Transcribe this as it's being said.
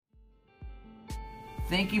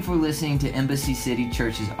Thank you for listening to Embassy City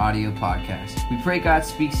Church's audio podcast. We pray God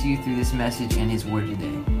speaks to you through this message and His Word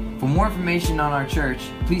today. For more information on our church,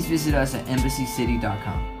 please visit us at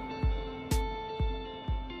embassycity.com.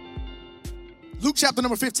 Luke chapter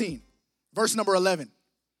number 15, verse number 11.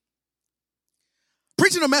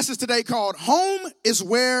 Preaching a message today called Home is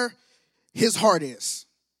Where His Heart Is.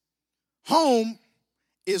 Home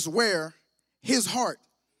is where His heart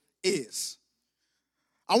is.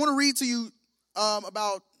 I want to read to you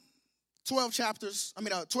about 12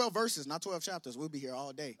 verses, not 12 chapters. We'll be here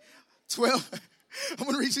all day. I'm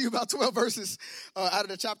going to read to you about 12 verses out of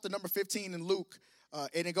the chapter number 15 in Luke,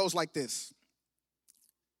 and it goes like this.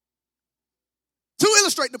 To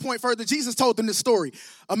illustrate the point further, Jesus told them this story.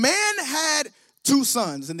 A man had 2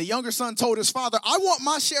 sons, and the younger son told his father, I want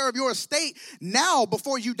my share of your estate now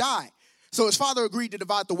before you die. So his father agreed to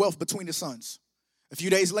divide the wealth between his sons. A few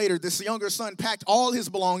days later, this younger son packed all his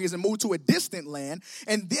belongings and moved to a distant land,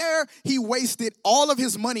 and there he wasted all of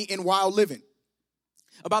his money in wild living.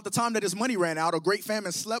 About the time that his money ran out, a great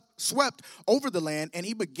famine swept over the land, and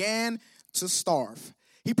he began to starve.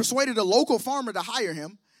 He persuaded a local farmer to hire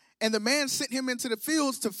him, and the man sent him into the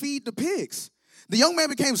fields to feed the pigs. The young man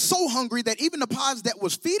became so hungry that even the pods that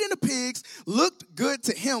was feeding the pigs looked good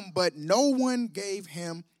to him, but no one gave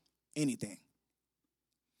him anything.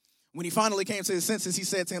 When he finally came to his senses, he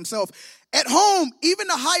said to himself, at home, even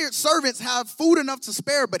the hired servants have food enough to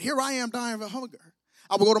spare, but here I am dying of hunger.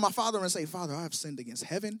 I will go to my father and say, Father, I have sinned against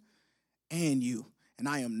heaven and you, and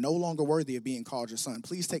I am no longer worthy of being called your son.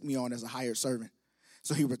 Please take me on as a hired servant.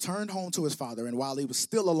 So he returned home to his father, and while he was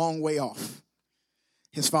still a long way off,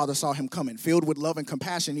 his father saw him coming. Filled with love and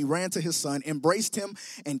compassion, he ran to his son, embraced him,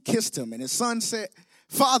 and kissed him. And his son said,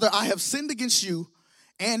 Father, I have sinned against you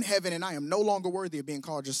and heaven, and I am no longer worthy of being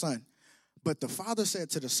called your son. But the father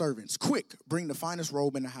said to the servants, quick, bring the finest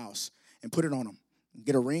robe in the house and put it on him.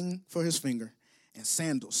 Get a ring for his finger and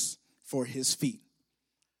sandals for his feet.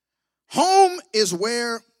 Home is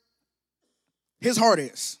where his heart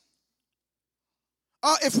is.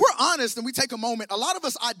 If we're honest and we take a moment, a lot of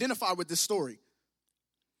us identify with this story.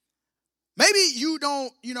 Maybe you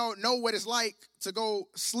don't, know what it's like to go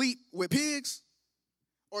sleep with pigs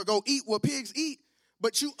or go eat what pigs eat,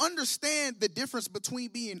 but you understand the difference between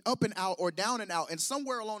being up and out or down and out, and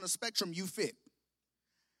somewhere along the spectrum you fit.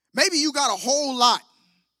 Maybe you got a whole lot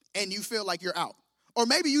and you feel like you're out. Or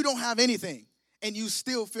maybe you don't have anything and you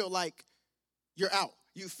still feel like you're out.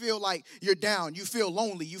 You feel like you're down. You feel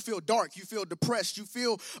lonely. You feel dark. You feel depressed. You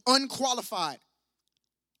feel unqualified.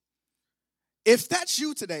 If that's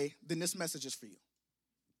you today, then this message is for you.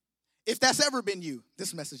 If that's ever been you,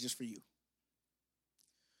 this message is for you.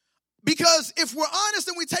 Because if we're honest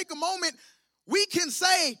and we take a moment, we can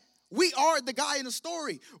say we are the guy in the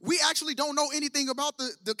story. We actually don't know anything about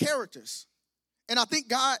the characters. And I think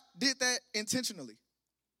God did that intentionally.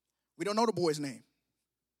 We don't know the boy's name.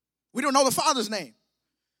 We don't know the father's name.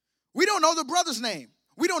 We don't know the brother's name.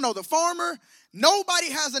 We don't know the farmer. Nobody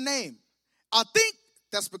has a name. I think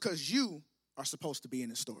that's because you are supposed to be in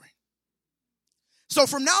the story. So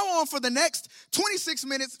from now on, for the next 26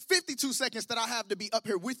 minutes, 52 seconds that I have to be up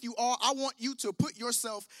here with you all, I want you to put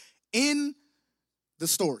yourself in the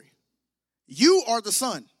story. You are the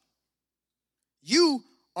son. You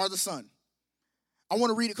are the son. I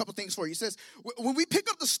want to read a couple things for you. It says, when we pick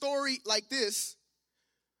up the story like this,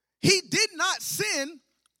 he did not sin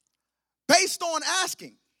based on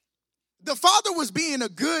asking. The father was being a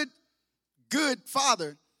good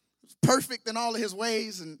father, perfect in all of his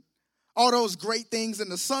ways and all those great things.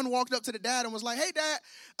 And the son walked up to the dad and was like, hey, Dad,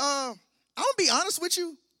 I'm going to be honest with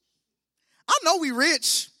you. I know we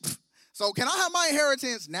rich, so can I have my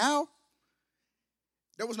inheritance now?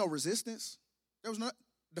 There was no resistance.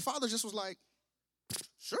 The father just was like,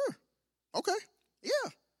 sure, okay,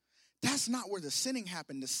 yeah. That's not where the sinning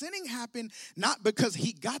happened. The sinning happened not because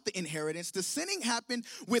he got the inheritance. The sinning happened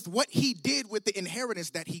with what he did with the inheritance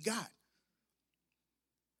that he got.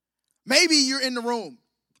 Maybe you're in the room.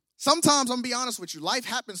 Sometimes, I'm going to be honest with you, life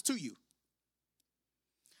happens to you.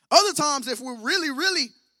 Other times, if we're really, really,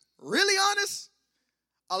 really honest,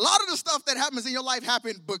 a lot of the stuff that happens in your life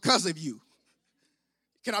happened because of you.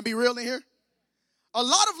 Can I be real in here? A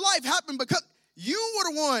lot of life happened because you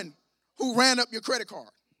were the one who ran up your credit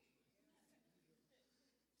card.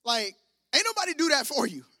 Like, ain't nobody do that for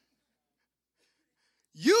you.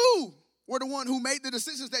 You were the one who made the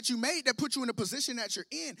decisions that you made that put you in the position that you're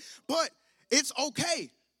in. But it's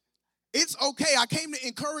okay. It's okay. I came to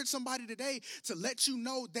encourage somebody today to let you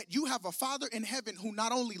know that you have a Father in heaven who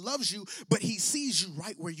not only loves you, but he sees you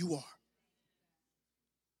right where you are.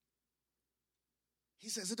 He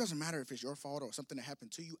says, it doesn't matter if it's your fault or something that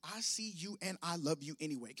happened to you. I see you and I love you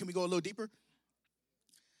anyway. Can we go a little deeper?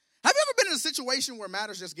 Have you ever been in a situation where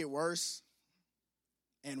matters just get worse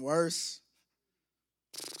and worse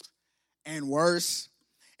and worse?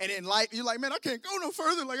 And in life, you're like, man, I can't go no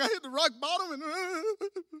further. Like, I hit the rock bottom.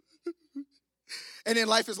 And then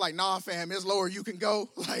life is like, nah, fam, it's lower you can go.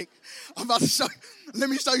 Like, I'm about to show you. Let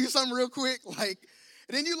me show you something real quick. Like,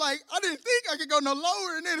 and then you like, I didn't think I could go no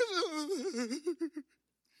lower.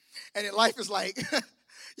 And then life is like,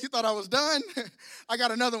 you thought I was done? I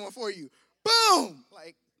got another one for you. Boom!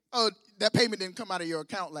 Like, oh, that payment didn't come out of your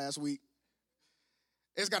account last week.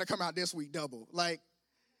 It's got to come out this week double. Like,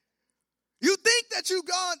 you think that you've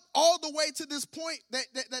gone all the way to this point, that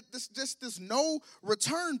this no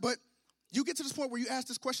return, but you get to this point where you ask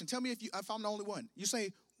this question. Tell me if I'm the only one. You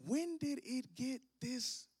say, when did it get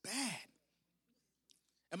this bad?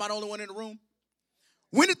 Am I the only one in the room?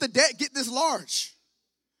 When did the debt get this large?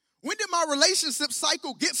 When did my relationship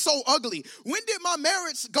cycle get so ugly? When did my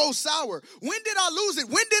marriage go sour? When did I lose it?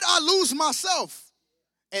 When did I lose myself?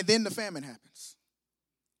 And then the famine happens.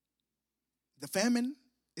 The famine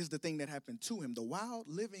is the thing that happened to him. The wild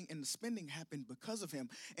living and the spending happened because of him.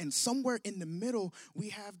 And somewhere in the middle, we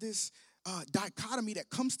have this dichotomy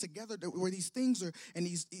that comes together where these things are, and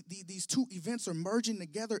these two events are merging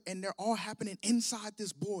together, and they're all happening inside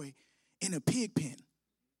this boy in a pig pen.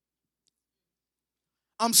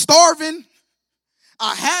 I'm starving.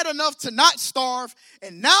 I had enough to not starve,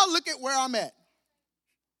 and now look at where I'm at.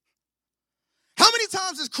 How many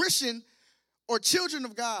times as Christian or children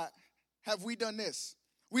of God have we done this?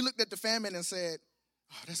 We looked at the famine and said,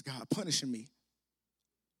 oh, that's God punishing me.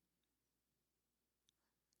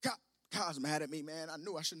 God's mad at me, man. I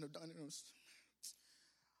knew I shouldn't have done it.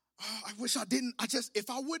 I wish I didn't. If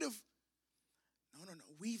I would have. No.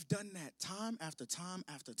 We've done that time after time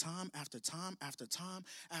after time after time after time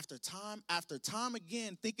after time after time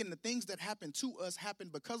again, thinking the things that happen to us happen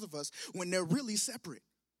because of us when they're really separate.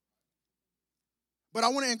 But I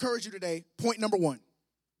want to encourage you today. Point number one.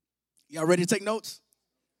 Y'all ready to take notes?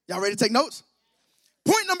 Y'all ready to take notes?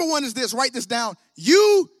 Point number one is this. Write this down.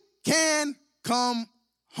 You can come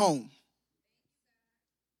home.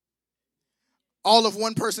 All of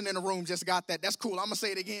one person in the room just got that. That's cool. I'm going to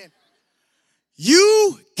say it again.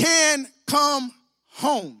 You can come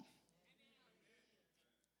home.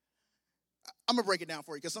 I'm going to break it down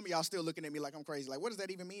for you because some of y'all still looking at me like I'm crazy. Like, what does that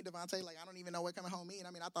even mean, Devontae? Like, I don't even know what coming home mean. I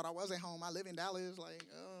mean, I thought I was at home. I live in Dallas.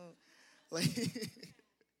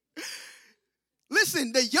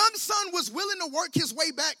 Listen, the young son was willing to work his way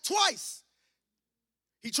back twice.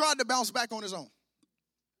 He tried to bounce back on his own.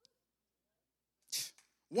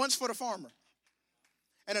 Once for the farmer,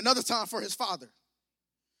 and another time for his father.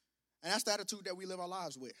 And that's the attitude that we live our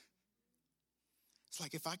lives with. It's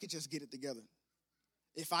like, if I could just get it together,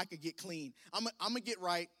 if I could get clean, I'm going to get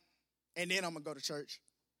right, and then I'm going to go to church.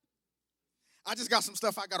 I just got some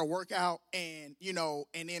stuff I got to work out, and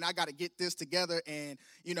then I got to get this together, and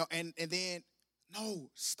then, no,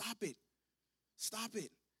 stop it. Stop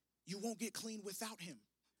it. You won't get clean without him.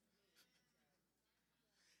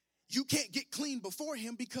 You can't get clean before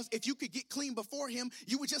him, because if you could get clean before him,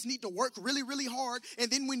 you would just need to work really, really hard. And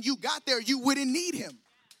then when you got there, you wouldn't need him.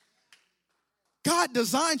 God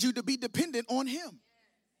designed you to be dependent on him.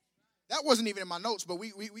 That wasn't even in my notes, but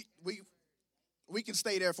we can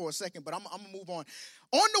stay there for a second, but I'm going to move on.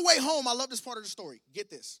 On the way home, I love this part of the story. Get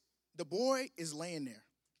this. The boy is laying there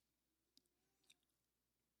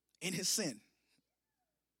in his sin.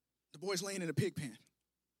 The boy's laying in a pig pen.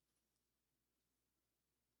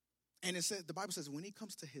 And it says, the Bible says, when he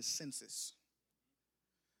comes to his senses.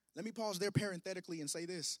 Let me pause there parenthetically and say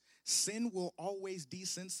this. Sin will always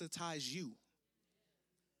desensitize you.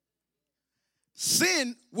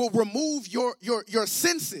 Sin will remove your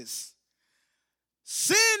senses.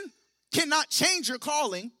 Sin cannot change your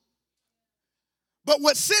calling. But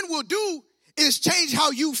what sin will do is change how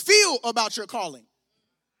you feel about your calling.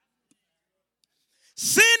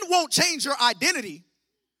 Sin won't change your identity.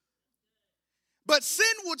 But sin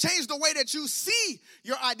will change the way that you see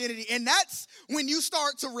your identity. And that's when you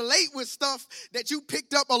start to relate with stuff that you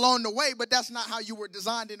picked up along the way, but that's not how you were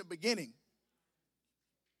designed in the beginning.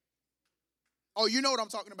 Oh, you know what I'm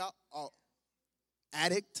talking about? Oh,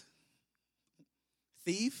 addict,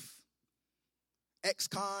 thief,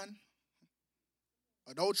 ex-con,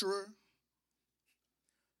 adulterer.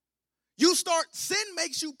 Sin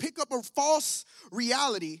makes you pick up a false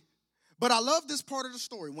reality. But I love this part of the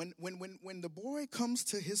story. When the boy comes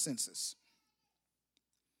to his senses,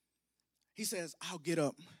 he says, I'll get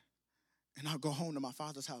up and I'll go home to my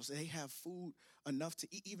father's house. They have food enough to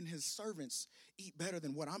eat. Even his servants eat better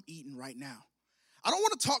than what I'm eating right now. I don't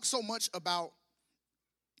want to talk so much about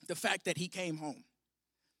the fact that he came home.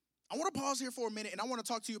 I want to pause here for a minute, and I want to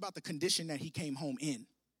talk to you about the condition that he came home in.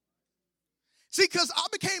 See, because I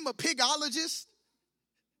became a pigologist.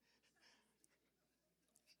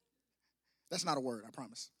 That's not a word, I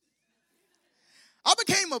promise. I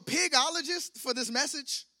became a pigologist for this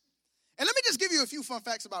message. And let me just give you a few fun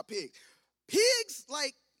facts about pigs. Pigs,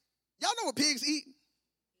 like, y'all know what pigs eat?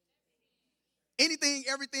 Anything,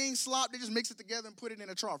 everything, slop, they just mix it together and put it in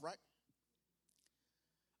a trough, right?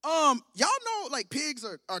 Y'all know, like, pigs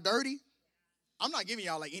are dirty. I'm not giving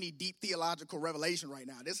y'all, like, any deep theological revelation right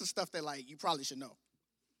now. This is stuff that, like, you probably should know.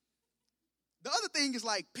 The other thing is,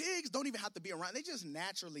 like, pigs don't even have to be around. They just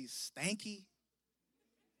naturally stanky.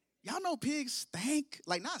 Y'all know pigs stink?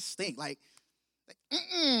 Like, not stink. Like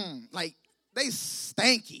they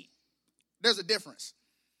stanky. There's a difference.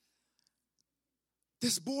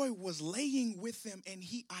 This boy was laying with them, and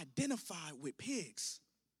he identified with pigs.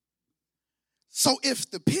 So if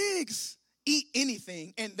the pigs eat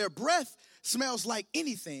anything and their breath smells like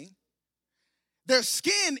anything, their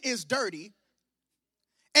skin is dirty,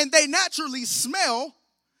 and they naturally smell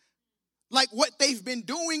like what they've been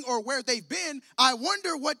doing or where they've been, I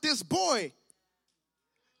wonder what this boy,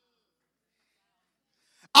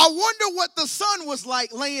 I wonder what the son was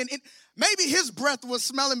like laying in. Maybe his breath was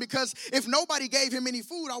smelling because if nobody gave him any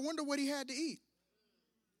food, I wonder what he had to eat.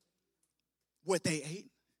 What they ate.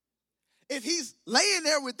 If he's laying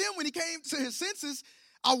there with them when he came to his senses,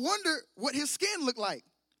 I wonder what his skin looked like.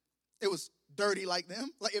 It was dirty like them.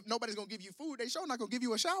 Like if nobody's going to give you food, they sure not going to give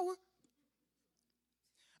you a shower.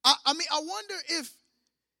 I mean, I wonder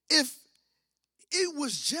if it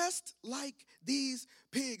was just like these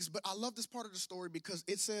pigs, but I love this part of the story because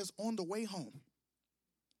it says on the way home,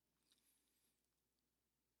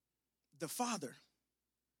 the father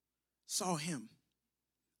saw him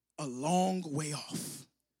a long way off.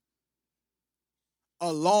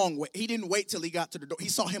 A long way. He didn't wait till he got to the door. He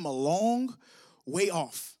saw him a long way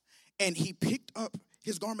off, and he picked up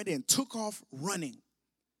his garment and took off running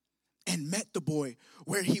and met the boy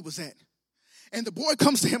where he was at. And the boy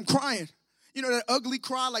comes to him crying. You know that ugly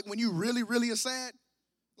cry, like when you really, really are sad?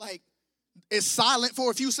 Like, it's silent for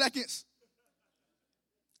a few seconds.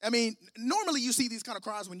 I mean, normally you see these kind of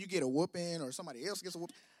cries when you get a whooping or somebody else gets a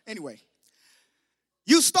whooping. Anyway,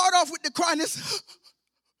 you start off with the cry and this.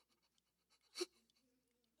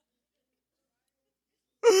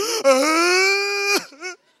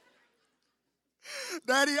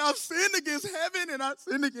 Daddy, I've sinned against heaven and I've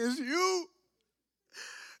sinned against you.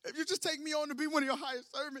 If you just take me on to be one of your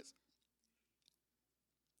highest servants.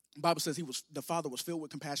 The Bible says the father was filled with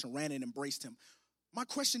compassion, ran and embraced him. My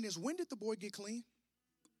question is, when did the boy get clean?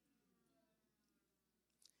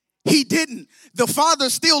 He didn't. The father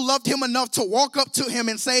still loved him enough to walk up to him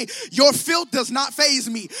and say, your filth does not faze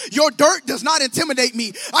me. Your dirt does not intimidate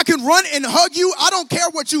me. I can run and hug you. I don't care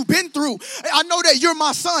what you've been through. I know that you're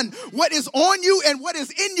my son. What is on you and what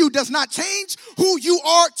is in you does not change who you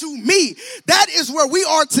are to me. That is where we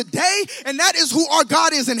are today, and that is who our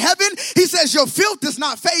God is in heaven. He says, your filth does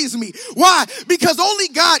not faze me. Why? Because only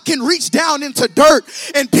God can reach down into dirt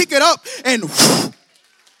and pick it up and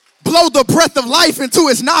blow the breath of life into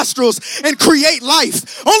his nostrils and create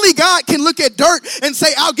life. Only God can look at dirt and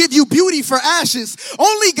say, I'll give you beauty for ashes.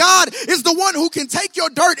 Only God is the one who can take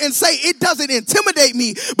your dirt and say, it doesn't intimidate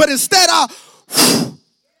me, but instead I'll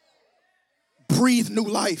breathe new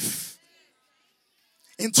life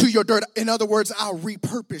into your dirt. In other words, I'll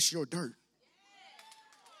repurpose your dirt.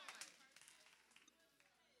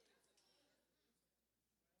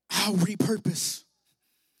 I'll repurpose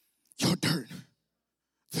your dirt.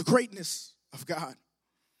 The greatness of God,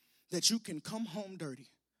 that you can come home dirty,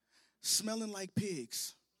 smelling like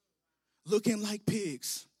pigs, looking like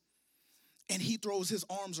pigs, and he throws his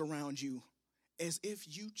arms around you as if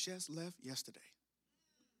you just left yesterday.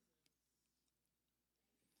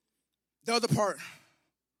 The other part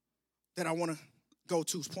that I want to go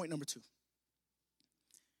to is point number 2,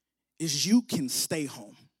 is you can stay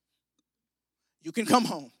home. You can come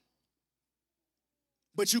home,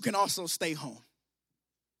 but you can also stay home.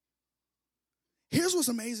 Here's what's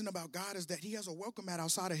amazing about God is that he has a welcome mat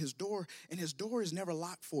outside of his door, and his door is never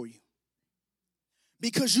locked for you.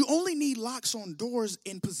 Because you only need locks on doors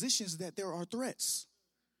in positions that there are threats.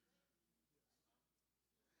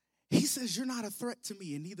 He says, you're not a threat to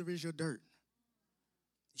me, and neither is your dirt.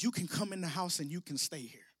 You can come in the house and you can stay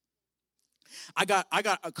here. I got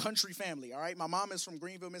a country family, all right? My mom is from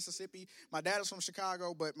Greenville, Mississippi. My dad is from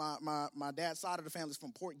Chicago, but my dad's side of the family is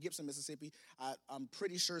from Port Gibson, Mississippi. I'm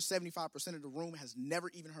pretty sure 75% of the room has never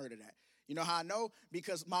even heard of that. You know how I know?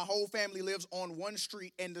 Because my whole family lives on one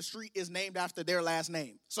street, and the street is named after their last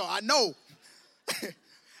name. So I know.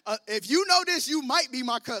 If you know this, you might be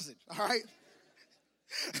my cousin, all right?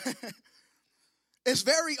 It's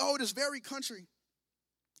very old. It's very country.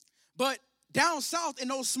 But down south in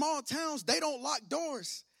those small towns, they don't lock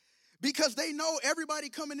doors because they know everybody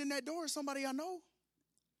coming in that door is somebody I know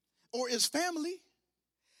or is family.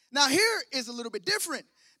 Now, here is a little bit different.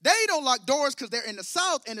 They don't lock doors because they're in the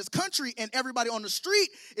South and it's country and everybody on the street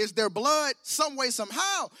is their blood some way,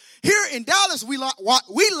 somehow. Here in Dallas, we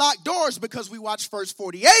lock doors because we watch First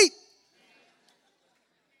 48.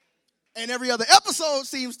 And every other episode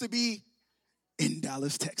seems to be in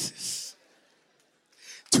Dallas, Texas.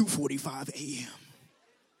 2:45 a.m.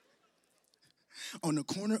 on the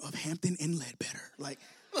corner of Hampton and Ledbetter.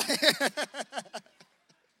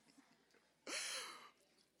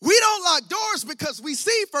 We don't lock doors because we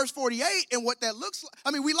see First 48 and what that looks like.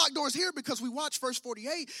 I mean, we lock doors here because we watch First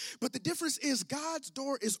 48. But the difference is God's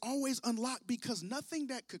door is always unlocked because nothing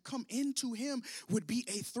that could come into him would be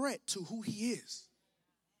a threat to who he is.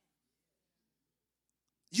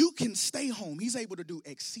 You can stay home. He's able to do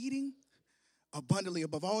exceeding abundantly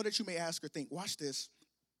above all that you may ask or think. Watch this.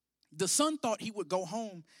 The son thought he would go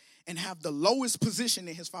home and have the lowest position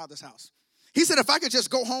in his father's house. He said, if I could just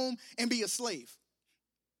go home and be a slave.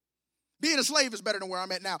 Being a slave is better than where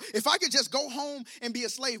I'm at now. If I could just go home and be a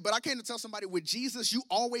slave, but I came to tell somebody with Jesus, you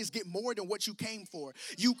always get more than what you came for.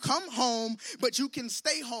 You come home, but you can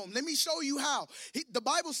stay home. Let me show you how. The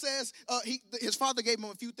Bible says his father gave him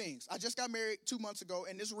a few things. I just got married 2 months ago,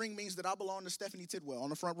 and this ring means that I belong to Stephanie Tidwell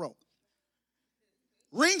on the front row.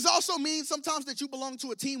 Rings also mean sometimes that you belong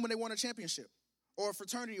to a team when they won a championship or a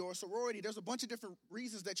fraternity or a sorority. There's a bunch of different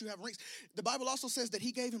reasons that you have rings. The Bible also says that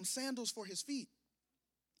he gave him sandals for his feet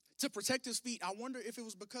to protect his feet. I wonder if it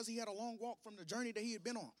was because he had a long walk from the journey that he had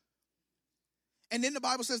been on. And then the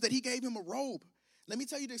Bible says that he gave him a robe. Let me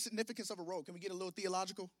tell you the significance of a robe. Can we get a little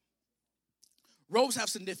theological? Robes have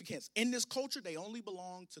significance. In this culture, they only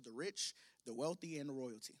belong to the rich, the wealthy, and the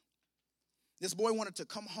royalty. This boy wanted to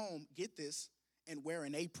come home, get this, and wear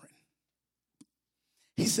an apron.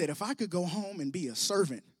 He said, if I could go home and be a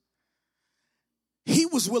servant. He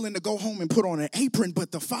was willing to go home and put on an apron,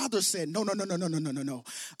 but the father said, no.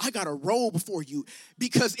 I got a robe for you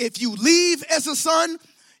because if you leave as a son,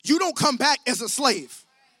 you don't come back as a slave.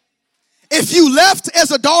 If you left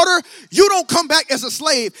as a daughter, you don't come back as a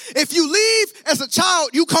slave. If you leave as a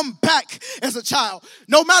child, you come back as a child.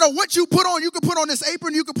 No matter what you put on, you can put on this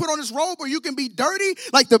apron, you can put on this robe, or you can be dirty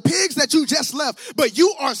like the pigs that you just left, but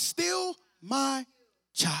you are still my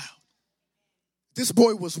child. This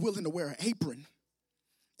boy was willing to wear an apron.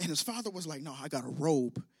 And his father was like, no, I got a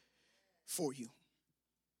robe for you.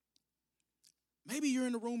 Maybe you're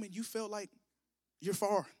in the room and you feel like you're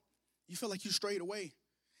far. You feel like you strayed away.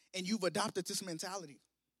 And you've adopted this mentality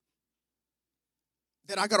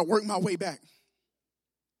that I got to work my way back.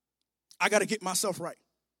 I got to get myself right.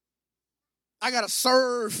 I got to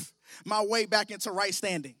serve my way back into right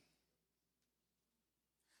standing.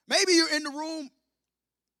 Maybe you're in the room.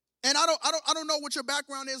 And I don't know what your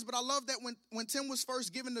background is, but I love that when Tim was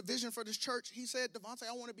first given the vision for this church, he said, Devontae,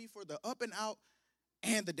 I want to be for the up and out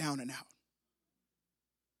and the down and out.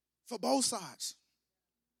 For both sides.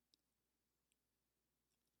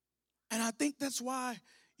 And I think that's why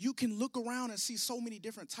you can look around and see so many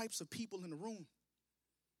different types of people in the room.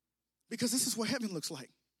 Because this is what heaven looks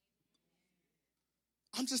like.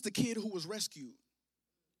 I'm just a kid who was rescued.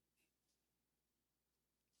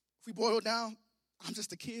 If we boil down, I'm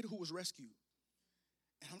just a kid who was rescued.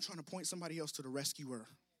 And I'm trying to point somebody else to the rescuer.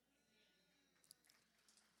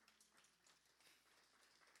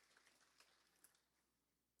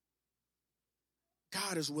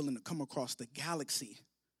 God is willing to come across the galaxy,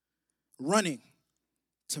 running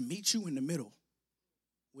to meet you in the middle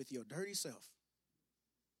with your dirty self,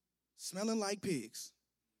 smelling like pigs,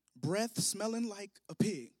 breath smelling like a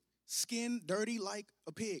pig, skin dirty like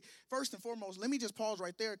a pig. First and foremost, let me just pause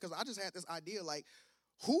right there because I just had this idea like,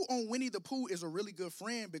 who on Winnie the Pooh is a really good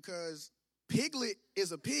friend because Piglet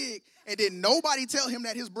is a pig and then nobody tell him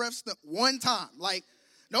that his breath stunk one time. Like,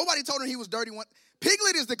 nobody told him he was dirty one.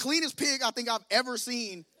 Piglet is the cleanest pig I think I've ever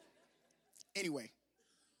seen. Anyway,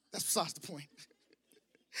 that's besides the point.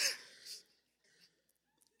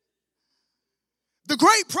 The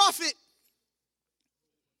great prophet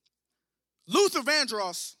Luther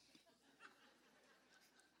Vandross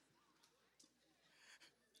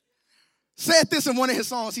said this in one of his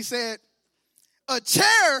songs. He said, a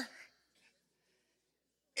chair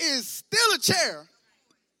is still a chair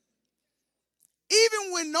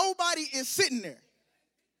even when nobody is sitting there.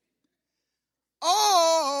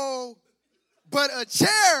 Oh, But a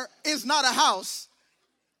chair is not a house.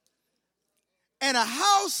 And a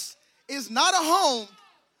house is not a home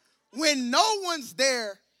when no one's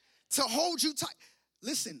there to hold you tight.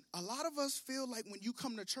 Listen, a lot of us feel like when you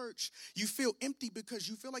come to church, you feel empty because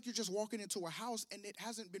you feel like you're just walking into a house and it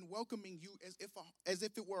hasn't been welcoming you as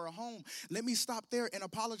if it were a home. Let me stop there and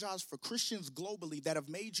apologize for Christians globally that have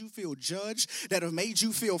made you feel judged, that have made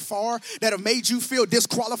you feel far, that have made you feel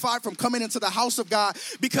disqualified from coming into the house of God,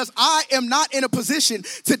 because I am not in a position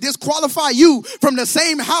to disqualify you from the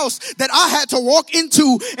same house that I had to walk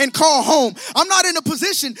into and call home. I'm not in a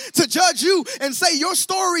position to judge you and say your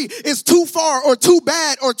story is too far or too bad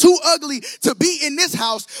or too ugly to be in this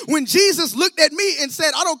house, when Jesus looked at me and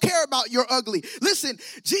said, I don't care about your ugly. Listen,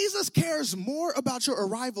 Jesus cares more about your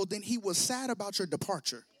arrival than he was sad about your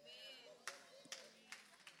departure.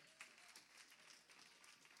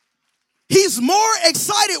 He's more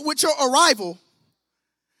excited with your arrival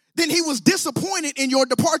than he was disappointed in your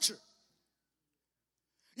departure.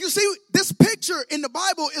 You see, this picture in the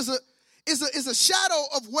Bible is a shadow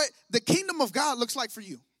of what the kingdom of God looks like for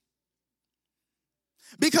you.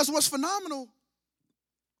 Because what's phenomenal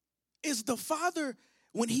is the Father,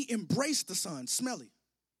 when he embraced the Son, smelly,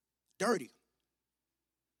 dirty.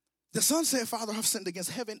 The Son said, Father, I've sinned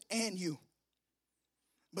against heaven and you.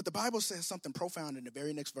 But the Bible says something profound in the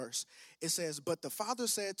very next verse. It says, but the Father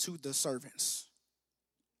said to the servants.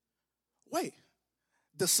 Wait,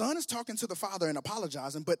 the Son is talking to the Father and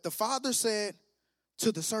apologizing, but the Father said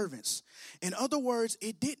to the servants. In other words,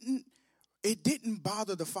 it didn't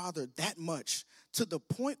bother the Father that much to the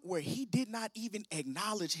point where he did not even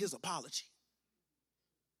acknowledge his apology.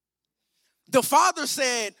 The Father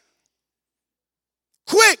said,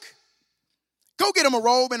 quick, go get him a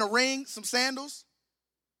robe and a ring, some sandals.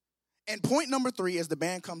 And point number 3, as the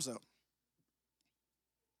band comes up,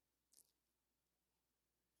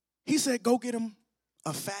 he said, go get him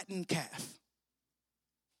a fattened calf.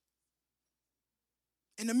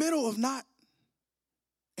 In the middle of not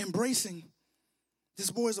embracing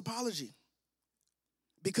this boy's apology,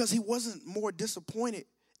 because he wasn't more disappointed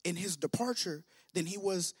in his departure than he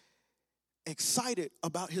was excited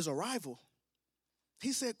about his arrival.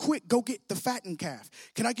 He said, quick, go get the fattened calf.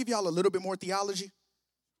 Can I give y'all a little bit more theology?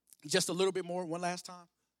 Just a little bit more, one last time.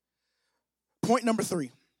 Point number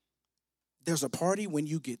 3, there's a party when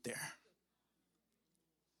you get there.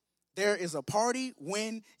 There is a party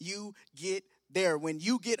when you get there. When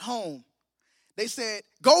you get home, they said,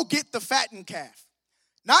 go get the fattened calf.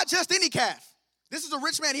 Not just any calf. This is a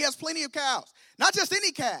rich man. He has plenty of cows. Not just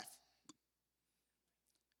any calf.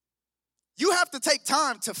 You have to take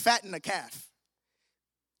time to fatten a calf.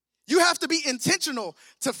 You have to be intentional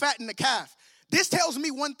to fatten the calf. This tells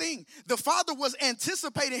me one thing. The Father was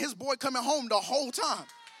anticipating his boy coming home the whole time.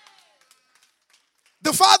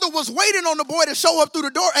 The Father was waiting on the boy to show up through the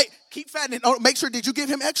door. Hey, keep fattening. Oh, make sure, did you give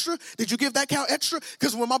him extra? Did you give that cow extra?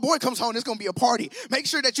 Because when my boy comes home, it's going to be a party. Make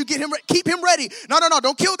sure that you get him, keep him ready. No,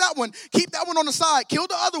 don't kill that one. Keep that one on the side. Kill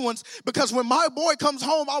the other ones, because when my boy comes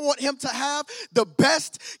home, I want him to have the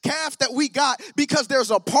best calf that we got, because there's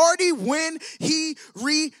a party when he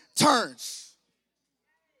returns.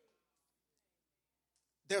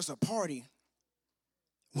 There's a party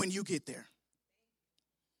when you get there.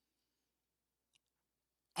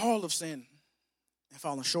 All have sinned and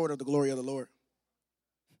fallen short of the glory of the Lord.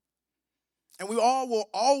 And we all will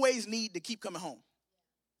always need to keep coming home.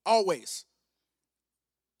 Always.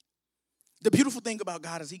 The beautiful thing about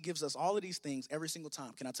God is he gives us all of these things every single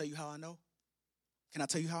time. Can I tell you how I know? Can I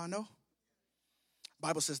tell you how I know? The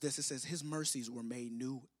Bible says this. It says his mercies were made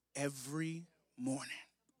new every morning.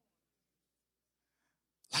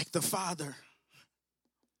 Like the Father,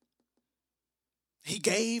 he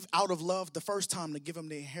gave out of love the first time to give him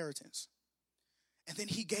the inheritance. And then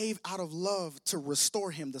he gave out of love to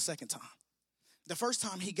restore him the second time. The first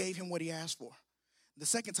time he gave him what he asked for. The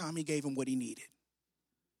second time he gave him what he needed.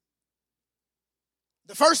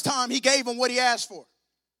 The first time he gave him what he asked for.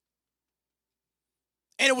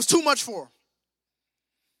 And it was too much for him.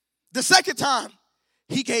 The second time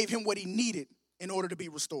he gave him what he needed in order to be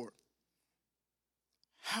restored.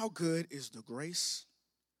 How good is the grace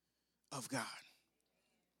of God?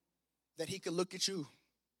 That he could look at you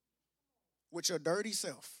with your dirty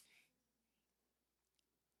self,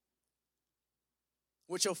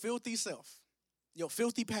 with your filthy self, your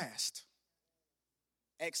filthy past,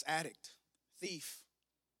 ex-addict, thief,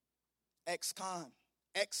 ex-con,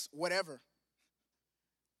 ex-whatever.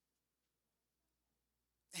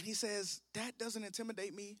 And he says, that doesn't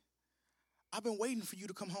intimidate me. I've been waiting for you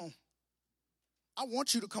to come home. I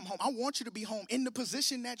want you to come home. I want you to be home in the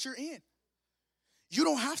position that you're in. You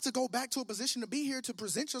don't have to go back to a position to be here to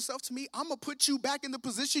present yourself to me. I'm going to put you back in the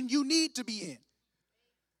position you need to be in.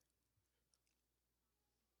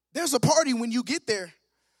 There's a party when you get there,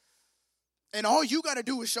 and all you got to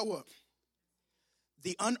do is show up.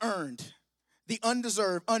 The unearned, the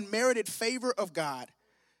undeserved, unmerited favor of God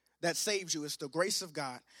that saves you is the grace of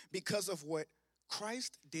God because of what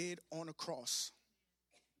Christ did on a cross.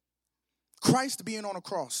 Christ being on a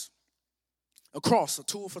cross, a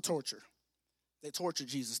tool for torture. They tortured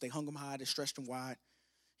Jesus. They hung him high. They stretched him wide.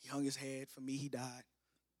 He hung his head. For me, he died.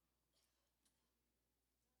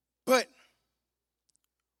 But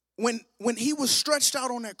when he was stretched out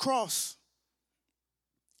on that cross,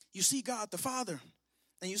 you see God the Father,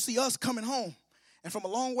 and you see us coming home. And from a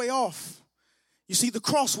long way off, you see the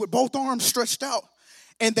cross with both arms stretched out.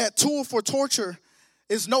 And that tool for torture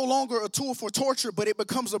is no longer a tool for torture, but it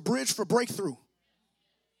becomes a bridge for breakthrough.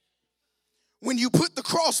 When you put the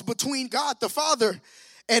cross between God the Father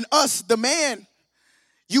and us, the man,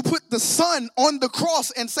 you put the Son on the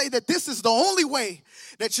cross and say that this is the only way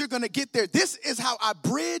that you're going to get there. This is how I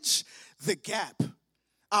bridge the gap.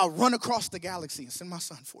 I'll run across the galaxy and send my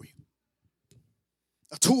Son for you.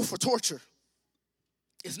 A tool for torture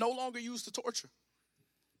is no longer used to torture,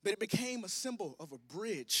 but it became a symbol of a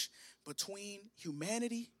bridge between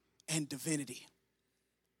humanity and divinity.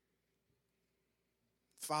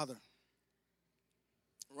 Father,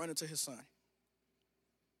 running to his Son.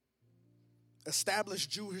 Established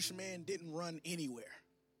Jewish man didn't run anywhere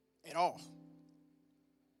at all.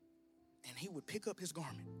 And he would pick up his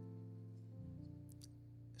garment,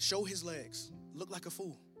 show his legs, look like a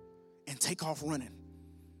fool, and take off running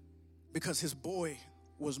because his boy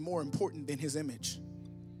was more important than his image.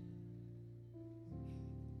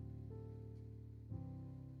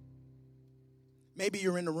 Maybe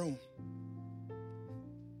you're in the room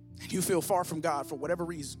and you feel far from God for whatever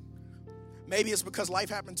reason. Maybe it's because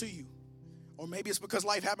life happened to you. Or maybe it's because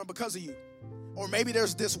life happened because of you. Or maybe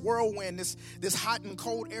there's this whirlwind, this hot and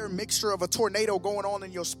cold air mixture of a tornado going on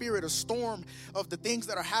in your spirit, a storm of the things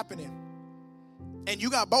that are happening. And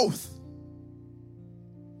you got both.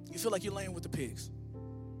 You feel like you're laying with the pigs.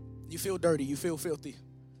 You feel dirty. You feel filthy.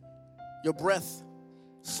 Your breath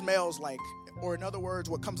smells like, or in other words,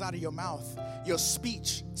 what comes out of your mouth, your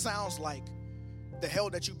speech sounds like the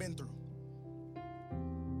hell that you've been through.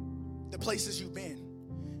 The places you've been.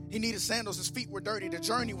 He needed sandals. His feet were dirty. The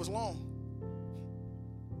journey was long.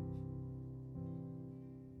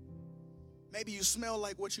 Maybe you smell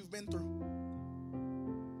like what you've been through.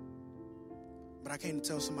 But I came to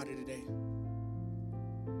tell somebody today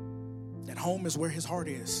that home is where his heart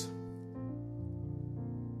is.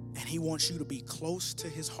 And he wants you to be close to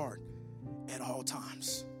his heart at all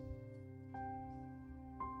times.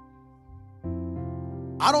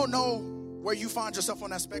 I don't know where you find yourself on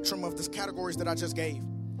that spectrum of the categories that I just gave.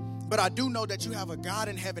 But I do know that you have a God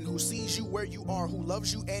in heaven who sees you where you are, who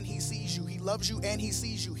loves you and he sees you. He loves you and he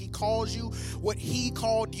sees you. He calls you what he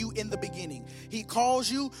called you in the beginning. He calls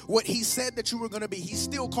you what he said that you were going to be. He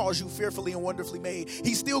still calls you fearfully and wonderfully made.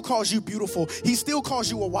 He still calls you beautiful. He still calls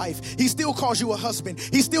you a wife. He still calls you a husband.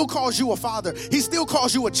 He still calls you a father. He still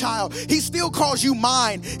calls you a child. He still calls you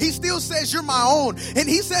mine. He still says you're my own. And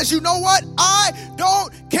he says, you know what? I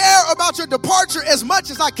don't care about your departure as much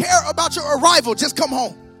as I care about your arrival. Just come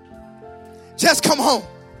home. Just come home.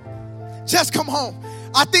 Just come home.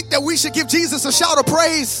 I think that we should give Jesus a shout of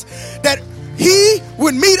praise that he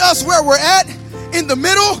would meet us where we're at in the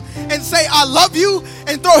middle and say, I love you,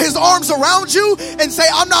 and throw his arms around you and say,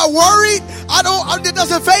 I'm not worried. It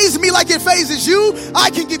doesn't faze me like it phases you.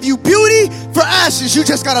 I can give you beauty for ashes. You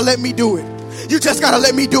just got to let me do it. You just got to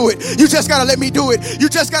let me do it. You just got to let me do it. You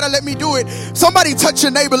just got to let me do it. Somebody touch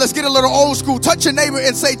your neighbor. Let's get a little old school. Touch your neighbor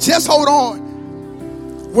and say, just hold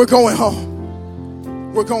on. We're going home.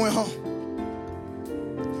 We're going home.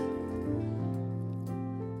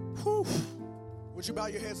 Whew. Would you bow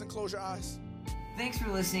your heads and close your eyes? Thanks for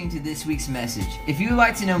listening to this week's message. If you would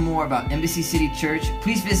like to know more about Embassy City Church,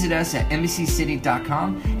 please visit us at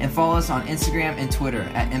embassycity.com and follow us on Instagram and Twitter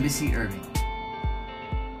at Embassy Irving.